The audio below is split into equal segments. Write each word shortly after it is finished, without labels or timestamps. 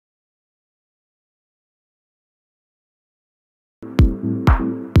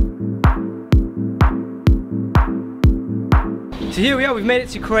So here we are, we've made it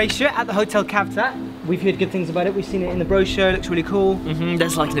to Croatia at the Hotel Cavtat. We've heard good things about it, we've seen it in the brochure, it looks really cool.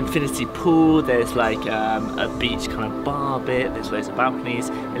 There's like an infinity pool, there's like a beach kind of bar bit, there's loads of balconies,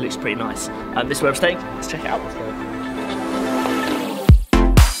 it looks pretty nice. This is where I'm staying, let's check it out. Let's go.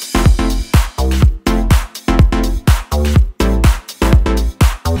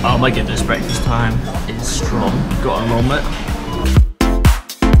 Oh my goodness, breakfast time is strong. Got an omelette.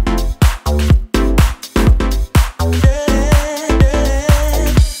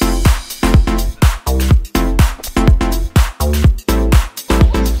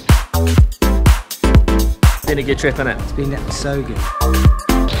 Been a good trip, hasn't it? It's been so good.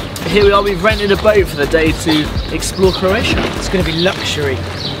 Here we are, we've rented a boat for the day to explore Croatia. It's going to be luxury.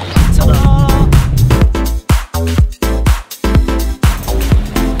 Ta-da!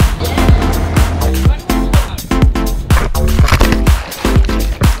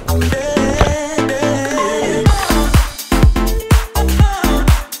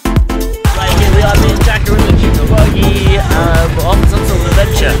 On some sort of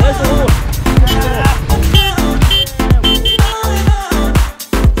adventure. Where's the horn?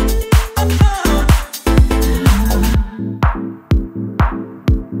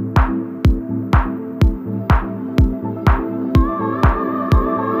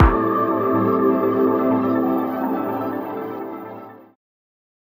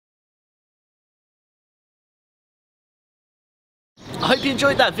 I hope you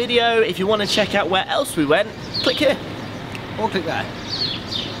enjoyed that video. If you want to check out where else we went, click here. Or click there.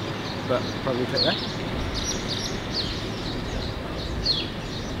 But probably click there.